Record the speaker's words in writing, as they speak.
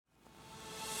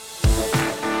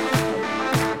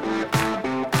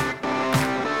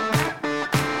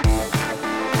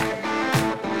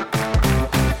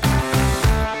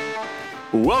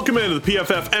Welcome into the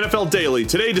PFF NFL Daily.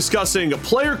 Today discussing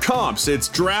player comps. It's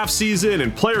draft season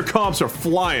and player comps are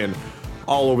flying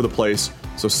all over the place.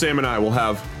 So Sam and I will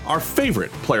have our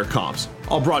favorite player comps,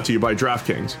 all brought to you by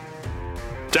DraftKings.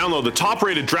 Download the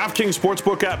top-rated DraftKings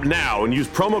Sportsbook app now and use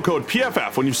promo code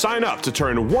PFF when you sign up to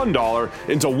turn $1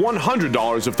 into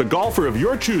 $100 if the golfer of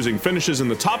your choosing finishes in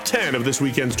the top 10 of this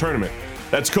weekend's tournament.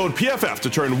 That's code PFF to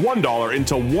turn $1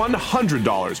 into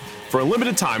 $100 for a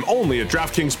limited time only at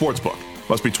DraftKings Sportsbook.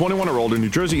 Must be 21 or older, New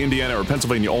Jersey, Indiana, or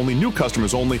Pennsylvania only. New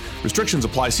customers only. Restrictions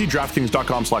apply. See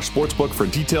DraftKings.com/sportsbook for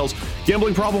details.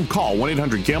 Gambling problem? Call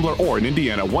 1-800-GAMBLER or in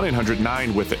Indiana,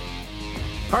 1-800-9-WITH-IT.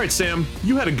 All right, Sam,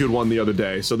 you had a good one the other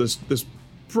day. So this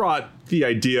brought the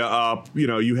idea up. You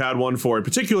know, you had one for a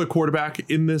particular quarterback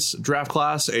in this draft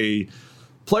class, a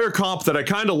player comp that I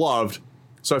kind of loved.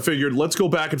 So I figured let's go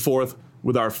back and forth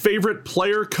with our favorite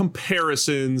player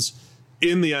comparisons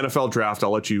in the NFL draft.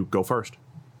 I'll let you go first.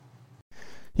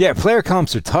 Yeah, player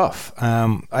comps are tough.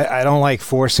 I don't like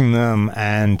forcing them,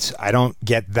 and I don't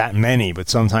get that many. But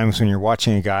sometimes when you're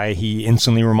watching a guy, he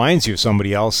instantly reminds you of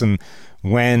somebody else. And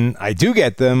when I do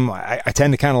get them, I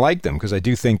tend to kind of like them because I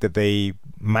do think that they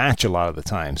match a lot of the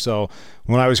time. So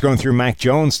when I was going through Mac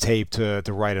Jones tape to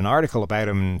write an article about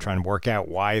him and trying to work out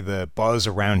why the buzz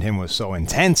around him was so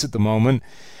intense at the moment,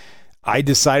 I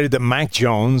decided that Mac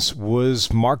Jones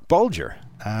was Mark Bulger.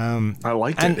 I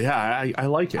liked it. Yeah, I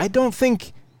like it. I don't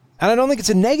think it's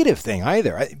a negative thing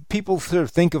either. People sort of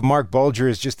think of Mark Bulger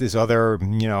as just this other,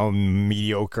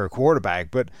 mediocre quarterback,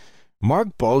 but Mark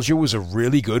Bulger was a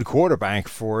really good quarterback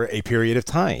for a period of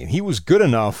time. He was good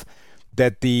enough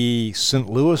that the St.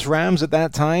 Louis Rams at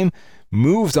that time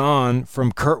moved on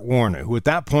from Kurt Warner, who at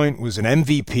that point was an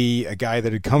MVP, a guy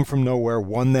that had come from nowhere,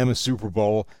 won them a Super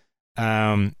Bowl,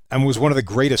 and was one of the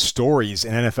greatest stories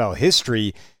in NFL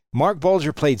history. Mark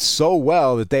Bulger played so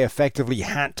well that they effectively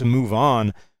had to move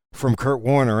on from Kurt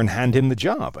Warner and hand him the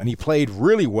job. And he played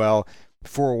really well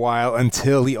for a while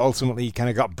until he ultimately kind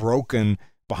of got broken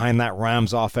behind that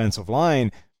Rams offensive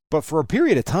line. But for a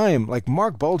period of time,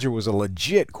 Mark Bulger was a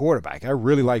legit quarterback. I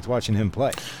really liked watching him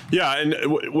play. Yeah, and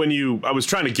I was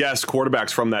trying to guess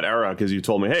quarterbacks from that era because you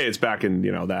told me, hey, it's back in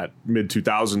that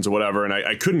mid-2000s or whatever, and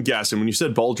I couldn't guess. And when you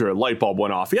said Bulger, a light bulb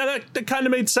went off. Yeah, that kind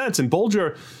of made sense. And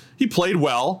Bulger, he played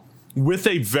well with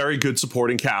a very good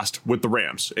supporting cast with the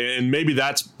Rams. And maybe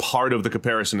that's part of the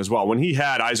comparison as well. When he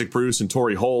had Isaac Bruce and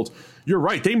Torrey Holt, you're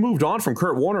right, they moved on from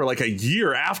Kurt Warner like a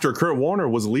year after Kurt Warner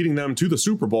was leading them to the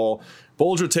Super Bowl.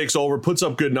 Bulger takes over, puts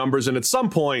up good numbers, and at some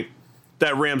point,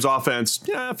 that Rams offense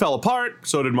fell apart.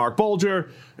 So did Mark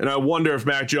Bulger. And I wonder if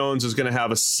Mac Jones is going to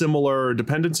have a similar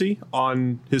dependency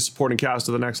on his supporting cast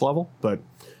to the next level. But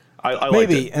I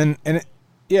maybe. Liked it.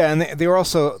 And they were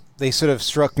also, they sort of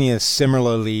struck me as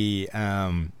similarly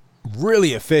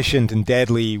really efficient and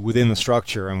deadly within the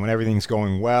structure. And when everything's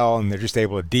going well and they're just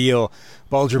able to deal,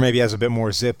 Bulger maybe has a bit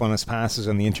more zip on his passes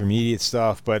on the intermediate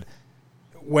stuff. But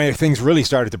when things really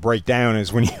started to break down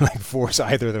is when you force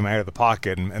either of them out of the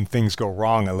pocket and things go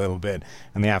wrong a little bit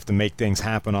and they have to make things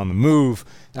happen on the move.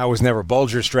 That was never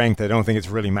Bulger's strength. I don't think it's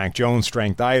really Mac Jones'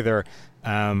 strength either.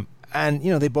 And,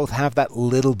 they both have that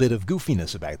little bit of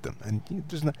goofiness about them. And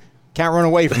can't run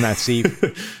away from that,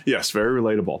 Steve. Yes, very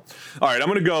relatable. All right, I'm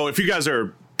going to go. If you guys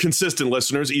are consistent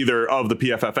listeners, either of the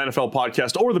PFF NFL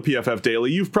podcast or the PFF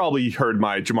Daily, you've probably heard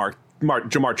my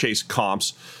Ja'Marr Chase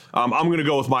comps. I'm going to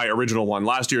go with my original one.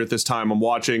 Last year at this time, I'm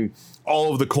watching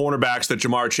all of the cornerbacks that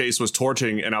Ja'Marr Chase was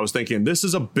torching, and I was thinking, this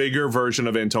is a bigger version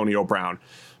of Antonio Brown,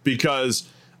 because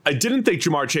I didn't think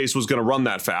Ja'Marr Chase was going to run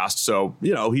that fast. So,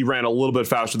 he ran a little bit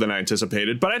faster than I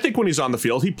anticipated. But I think when he's on the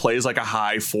field, he plays like a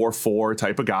high 4.4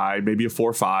 type of guy, maybe a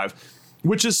 4.5,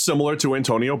 which is similar to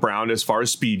Antonio Brown as far as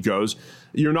speed goes.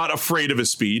 You're not afraid of his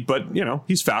speed, but,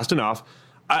 he's fast enough.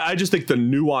 I just think the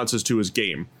nuances to his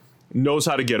game, knows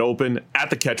how to get open at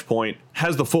the catch point,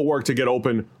 has the footwork to get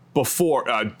open before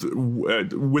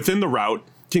within the route,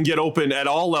 can get open at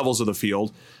all levels of the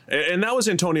field. And that was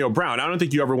Antonio Brown. I don't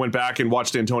think you ever went back and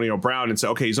watched Antonio Brown and said,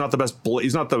 okay, he's not the best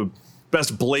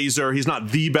blazer. He's not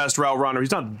the best route runner.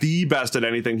 He's not the best at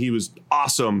anything. He was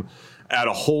awesome at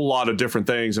a whole lot of different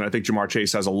things. And I think Ja'Marr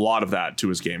Chase has a lot of that to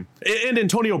his game. And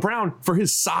Antonio Brown, for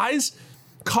his size,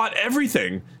 caught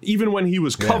everything, even when he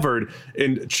was covered.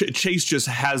 And Chase just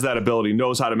has that ability,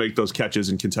 knows how to make those catches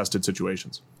in contested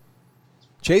situations.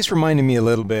 Chase reminded me a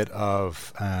little bit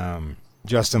of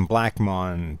Justin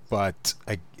Blackmon, but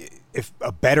if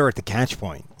better at the catch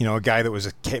point. A guy that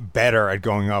was better at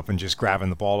going up and just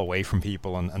grabbing the ball away from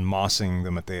people and mossing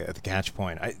them at the catch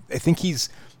point. I think he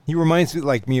reminds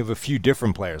me of a few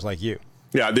different players like you.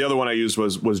 Yeah, the other one I used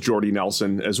was Jordy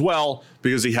Nelson as well,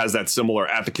 because he has that similar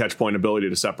at the catch point ability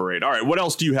to separate. All right, what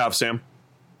else do you have, Sam?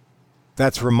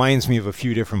 That reminds me of a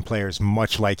few different players,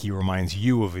 much like he reminds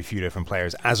you of a few different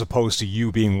players, as opposed to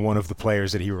you being one of the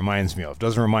players that he reminds me of.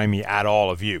 Doesn't remind me at all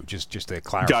of you, just to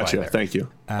clarify. Gotcha, there. Thank you.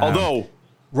 Although,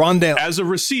 Rondale, as a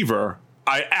receiver,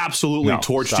 I absolutely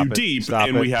torched you deep,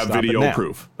 and we have video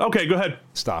proof. Okay, go ahead.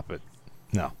 Stop it.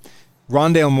 No.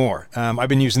 Rondale Moore. I've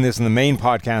been using this in the main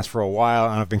podcast for a while,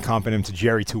 and I've been comparing him to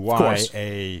Jerry Tuwai,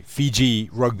 a Fiji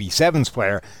Rugby Sevens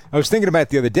player. I was thinking about it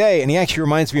the other day, and he actually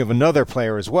reminds me of another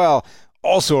player as well,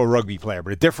 also a rugby player,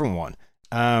 but a different one.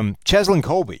 Cheslin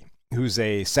Colby, who's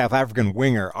a South African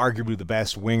winger, arguably the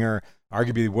best winger,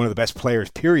 arguably one of the best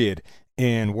players, period,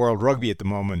 in world rugby at the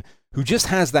moment, who just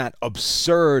has that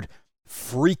absurd,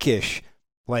 freakish,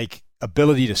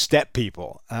 ability to step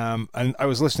people. And I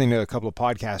was listening to a couple of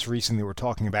podcasts recently that were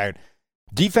talking about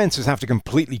defenses have to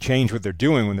completely change what they're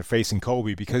doing when they're facing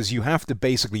Colby, because you have to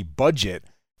basically budget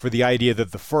for the idea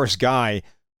that the first guy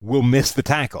will miss the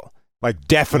tackle.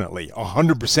 Definitely,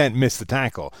 100% miss the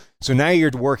tackle. So now you're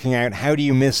working out, how do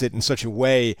you miss it in such a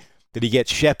way that he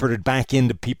gets shepherded back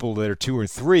into people that are 2 or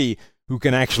 3 who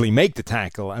can actually make the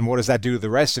tackle, and what does that do to the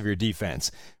rest of your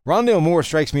defense? Rondale Moore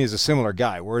strikes me as a similar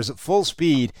guy, whereas at full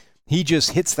speed, he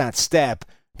just hits that step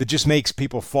that just makes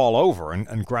people fall over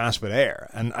and grasp at air.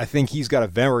 And I think he's got a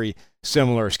very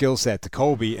similar skill set to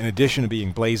Colby, in addition to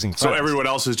being blazing fast. So everyone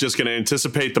else is just going to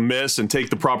anticipate the miss and take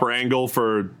the proper angle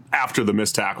for after the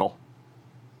missed tackle.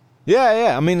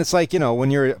 Yeah. I mean, it's like,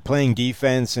 when you're playing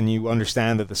defense and you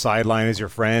understand that the sideline is your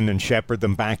friend and shepherd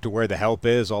them back to where the help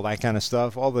is, all that kind of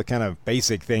stuff, all the kind of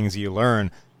basic things you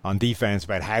learn on defense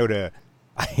about how to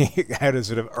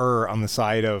sort of err on the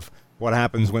side of what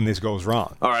happens when this goes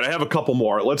wrong. All right, I have a couple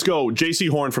more. Let's go. J.C.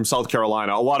 Horn from South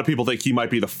Carolina. A lot of people think he might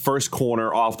be the first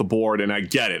corner off the board, and I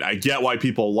get it. I get why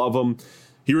people love him.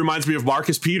 He reminds me of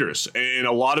Marcus Peters, and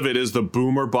a lot of it is the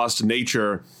boomer bust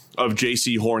nature of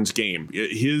J.C. Horn's game.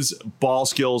 His ball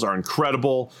skills are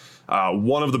incredible.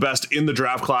 One of the best in the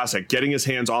draft class at getting his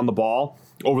hands on the ball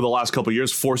over the last couple of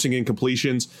years, forcing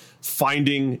incompletions,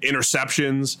 finding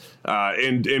interceptions,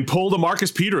 and pulled a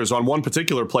Marcus Peters on one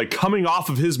particular play, coming off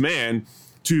of his man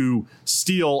to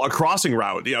steal a crossing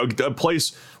route, a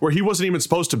place where he wasn't even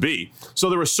supposed to be. So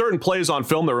there were certain plays on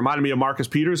film that reminded me of Marcus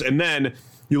Peters, and then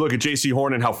you look at J.C.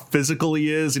 Horn and how physical he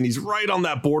is, and he's right on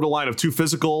that borderline of too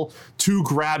physical, too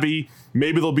grabby.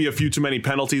 Maybe there'll be a few too many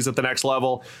penalties at the next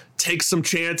level. Takes some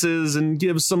chances and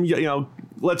gives some,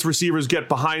 lets receivers get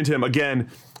behind him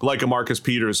again, like a Marcus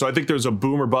Peters. So I think there's a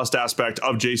boomer bust aspect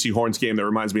of J.C. Horn's game that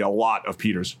reminds me a lot of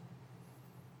Peters.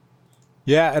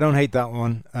 Yeah, I don't hate that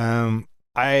one.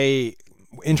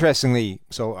 Interestingly,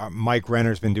 Mike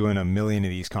Renner's been doing a million of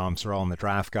these comps. They're all in the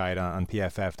draft guide on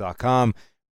PFF.com.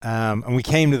 And we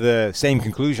came to the same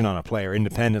conclusion on a player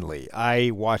independently.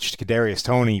 I watched Kadarius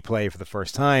Toney play for the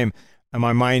first time, and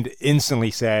my mind instantly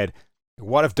said,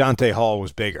 what if Dante Hall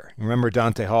was bigger? Remember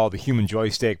Dante Hall, the human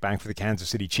joystick back for the Kansas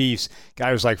City Chiefs?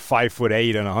 Guy was like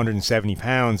 5'8" and 170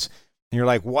 pounds. And you're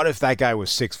like, what if that guy was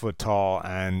 6 foot tall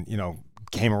and,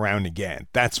 came around again?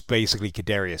 That's basically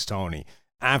Kadarius Toney.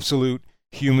 Absolute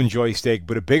human joystick,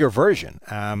 but a bigger version.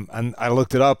 And I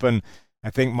looked it up, and I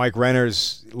think Mike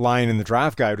Renner's line in the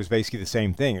draft guide was basically the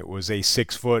same thing. It was a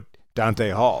 6 foot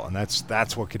Dante Hall, and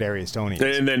that's what Kadarius Toney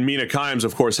is. And then Mina Kimes,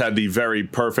 of course, had the very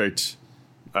perfect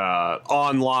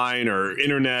online or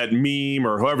internet meme,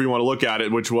 or however you want to look at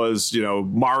it, which was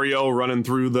Mario running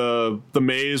through the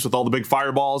maze with all the big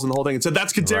fireballs and the whole thing, and said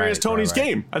that's Kadarius Toney's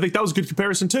game. I think that was a good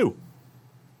comparison too.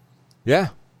 Yeah,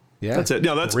 that's it.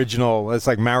 That's original. It's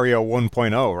like Mario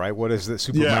 1.0, right? What is the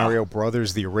Super Mario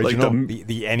Brothers? The original, like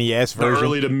the NES version, the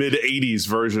early to mid '80s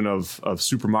version of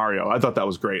Super Mario. I thought that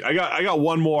was great. I got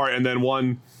one more, and then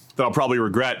one that I'll probably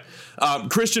regret.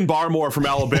 Christian Barmore from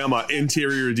Alabama,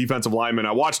 interior defensive lineman.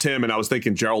 I watched him, and I was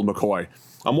thinking Gerald McCoy.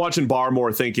 I'm watching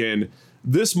Barmore, thinking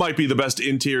this might be the best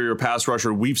interior pass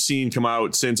rusher we've seen come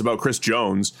out since about Chris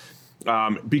Jones.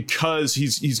 Because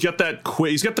he's got the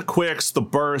quicks, the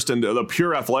burst, and the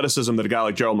pure athleticism that a guy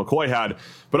like Gerald McCoy had,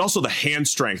 but also the hand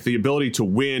strength, the ability to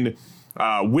win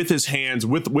with his hands,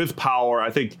 with power. I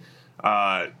think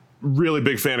really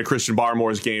big fan of Christian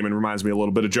Barmore's game, and reminds me a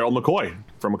little bit of Gerald McCoy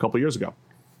from a couple years ago.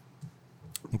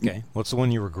 Okay, what's the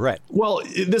one you regret? Well,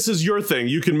 this is your thing.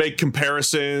 You can make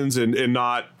comparisons and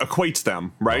not equate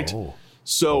them, right?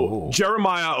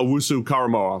 Jeremiah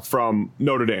Owusu-Karamoah from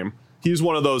Notre Dame. He's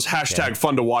one of those hashtag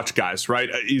fun to watch guys, right?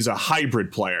 He's a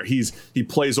hybrid player. He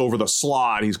plays over the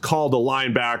slot. He's called a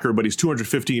linebacker, but he's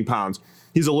 215 pounds.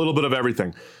 He's a little bit of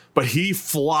everything. But he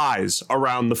flies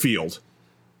around the field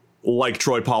like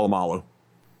Troy Polamalu.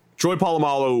 Troy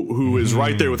Polamalu, who is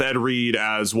right there with Ed Reed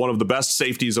as one of the best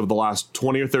safeties of the last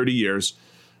 20 or 30 years,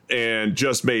 and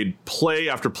just made play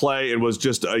after play and was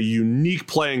just a unique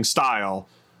playing style.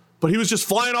 But he was just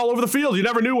flying all over the field. You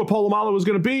never knew what Polamalu was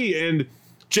going to be. And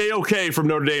JOK from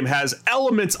Notre Dame has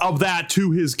elements of that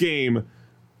to his game.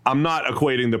 I'm not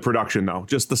equating the production, though,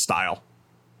 just the style.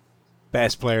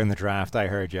 Best player in the draft. I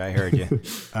heard you.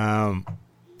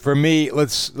 For me,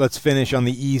 let's finish on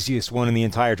the easiest one in the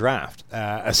entire draft.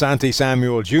 Asante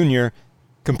Samuel Jr.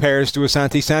 compares to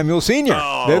Asante Samuel Sr.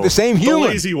 They're the same human. The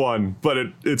lazy one, but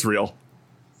it's real.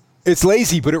 It's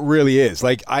lazy, but it really is.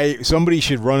 Like somebody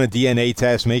should run a DNA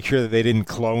test, make sure that they didn't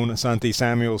clone Asante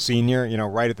Samuel Sr.,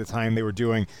 right at the time they were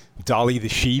doing Dolly the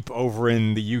Sheep over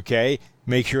in the UK.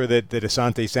 Make sure that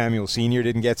Asante Samuel Sr.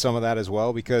 didn't get some of that as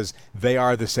well, because they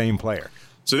are the same player.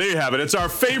 So there you have it. It's our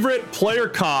favorite player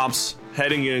comps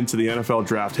heading into the NFL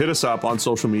draft. Hit us up on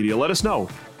social media. Let us know.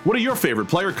 What are your favorite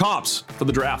player comps for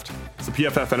the draft? It's the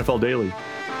PFF NFL Daily.